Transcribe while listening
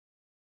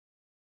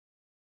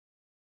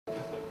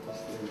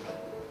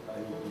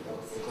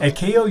At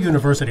Keio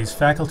University's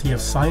Faculty of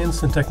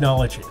Science and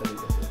Technology,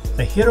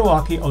 the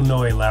Hiroaki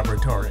Onoe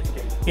Laboratory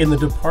in the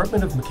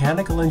Department of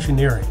Mechanical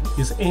Engineering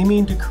is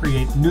aiming to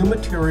create new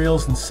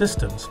materials and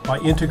systems by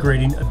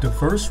integrating a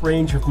diverse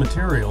range of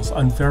materials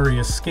on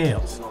various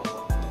scales.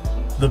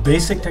 The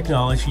basic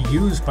technology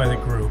used by the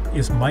group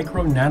is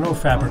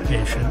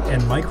nanofabrication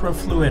and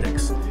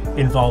microfluidics,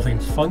 involving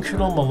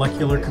functional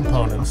molecular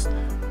components,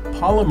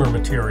 polymer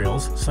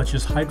materials such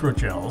as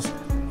hydrogels,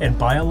 and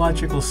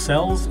biological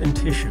cells and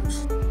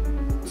tissues.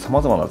 さ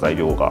まざまな材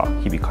料が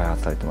日々開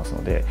発されてます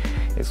ので、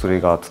そ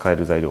れが使え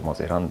る材料をま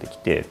ず選んでき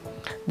て、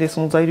で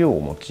その材料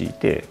を用い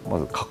てま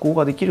ず加工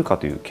ができるか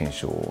という検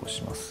証を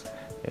します。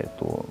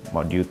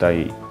流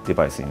体デ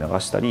バイスに流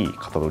したり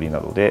型取りな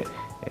どで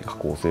加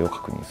工性を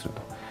確認する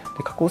と。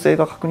で加工性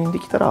が確認で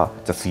きたら、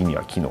じゃあ次に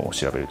は機能を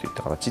調べるといっ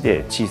た形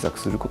で小さく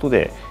すること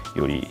で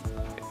より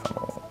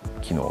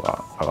機能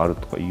が上がる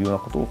とかいうような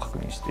ことを確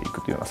認してい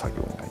くというような作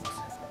業になりま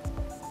す。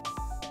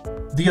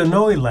The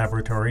Onoe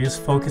Laboratory is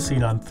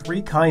focusing on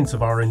three kinds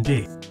of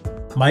R&D: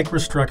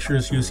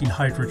 microstructures using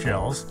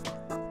hydrogels,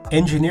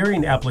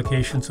 engineering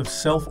applications of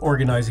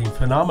self-organizing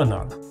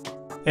phenomenon,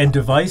 and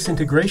device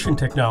integration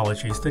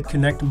technologies that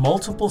connect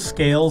multiple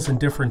scales and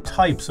different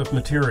types of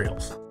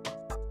materials.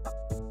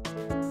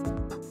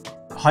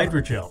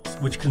 Hydrogels,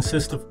 which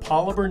consist of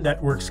polymer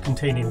networks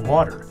containing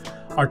water,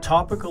 are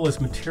topical as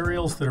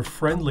materials that are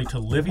friendly to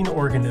living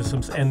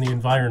organisms and the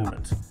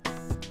environment.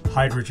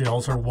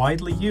 Hydrogels are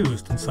widely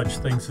used in such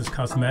things as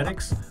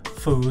cosmetics,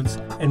 foods,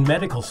 and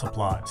medical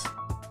supplies.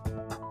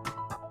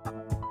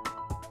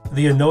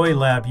 The Onoe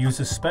lab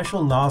uses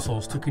special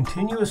nozzles to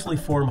continuously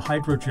form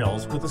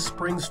hydrogels with a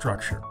spring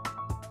structure.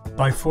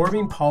 By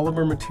forming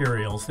polymer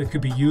materials that could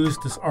be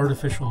used as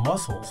artificial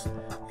muscles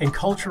and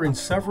culturing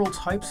several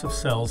types of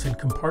cells in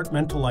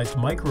compartmentalized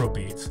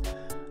microbeads,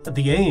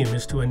 the aim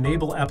is to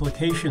enable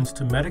applications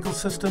to medical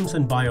systems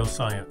and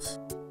bioscience.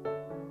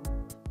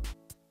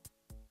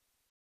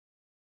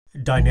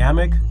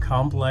 Dynamic,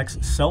 complex,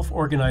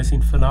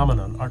 self-organizing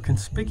phenomena are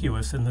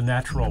conspicuous in the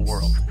natural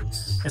world,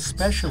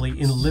 especially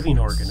in living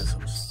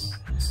organisms.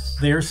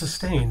 They are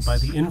sustained by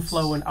the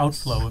inflow and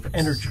outflow of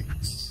energy.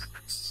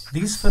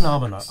 These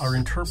phenomena are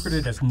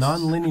interpreted as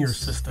nonlinear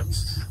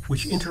systems,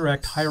 which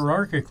interact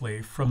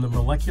hierarchically from the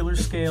molecular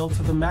scale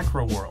to the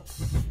macro world.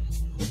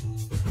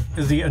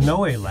 The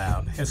Onoe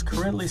lab has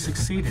currently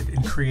succeeded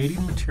in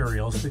creating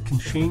materials that can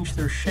change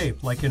their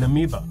shape like an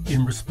amoeba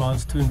in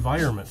response to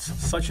environments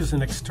such as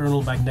an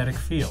external magnetic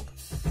field.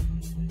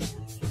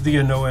 The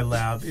Onoe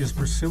lab is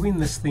pursuing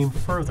this theme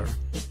further,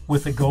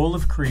 with the goal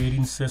of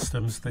creating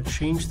systems that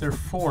change their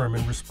form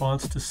in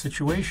response to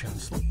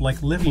situations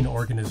like living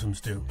organisms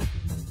do.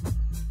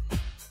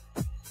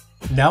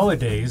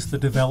 Nowadays, the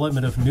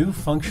development of new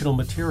functional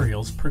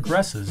materials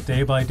progresses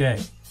day by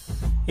day.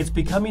 It's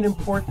becoming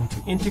important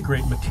to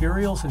integrate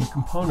materials and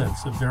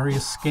components of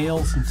various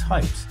scales and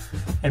types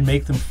and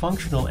make them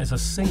functional as a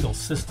single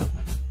system.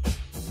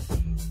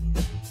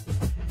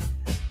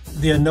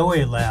 The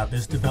Onoe lab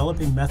is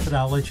developing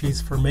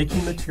methodologies for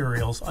making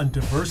materials on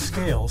diverse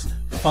scales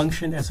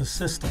function as a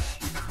system,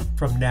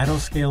 from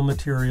nanoscale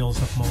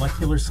materials of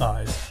molecular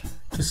size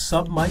to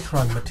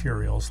submicron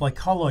materials like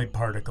colloid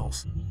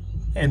particles,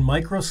 and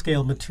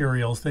microscale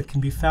materials that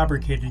can be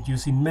fabricated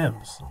using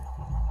MEMS.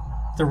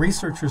 The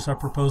researchers are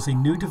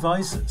proposing new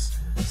devices,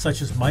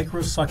 such as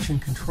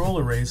microsuction control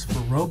arrays for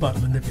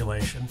robot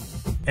manipulation,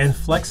 and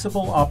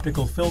flexible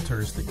optical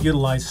filters that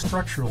utilize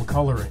structural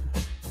coloring.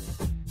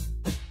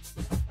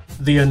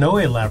 The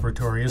Onoe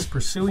Laboratory is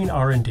pursuing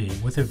R&D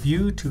with a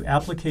view to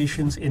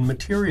applications in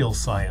materials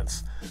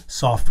science,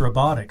 soft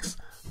robotics,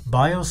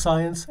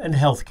 bioscience, and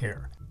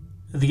healthcare.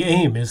 The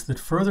aim is that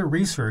further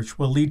research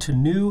will lead to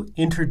new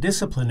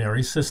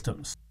interdisciplinary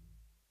systems.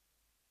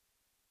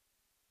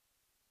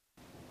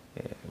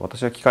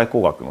 私は機械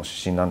工学の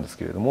出身なんです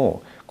けれど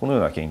も、このよ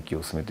うな研究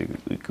を進めて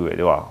いく上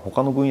では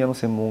他の分野の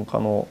専門家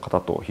の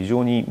方と非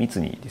常に密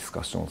にディスカ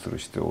ッションする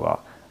必要が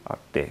あっ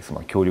て、そ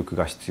の協力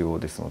が必要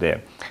ですの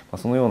で、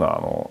そのような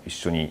一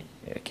緒に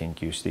研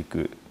究してい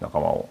く仲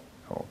間を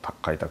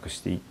開拓し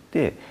ていっ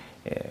て、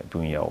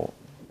分野を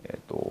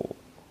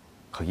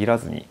限ら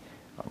ずに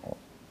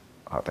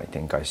新たに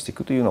展開してい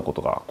くというようなこ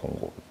とが今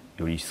後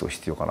より一層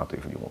必要かなとい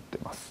うふうに思って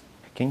います。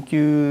研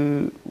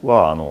究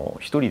は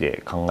一人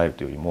で考える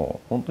というよりも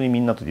本当にみ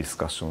んなとディス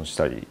カッションし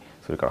たり、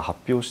それから発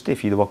表して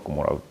フィードバックを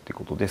もらうっていう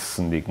ことで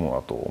進んでいくもの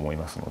だと思い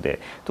ますので、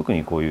特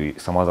にこういう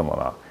さまざま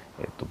な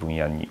分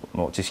野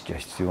の知識が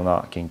必要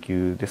な研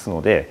究です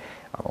ので、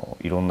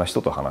いろんな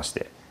人と話し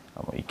て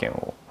意見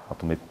をま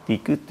とめてい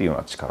くっていうよう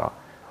な力、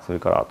それ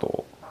からあ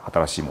と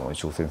新しいものに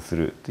挑戦す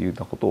るというよう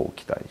なことを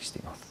期待して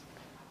います。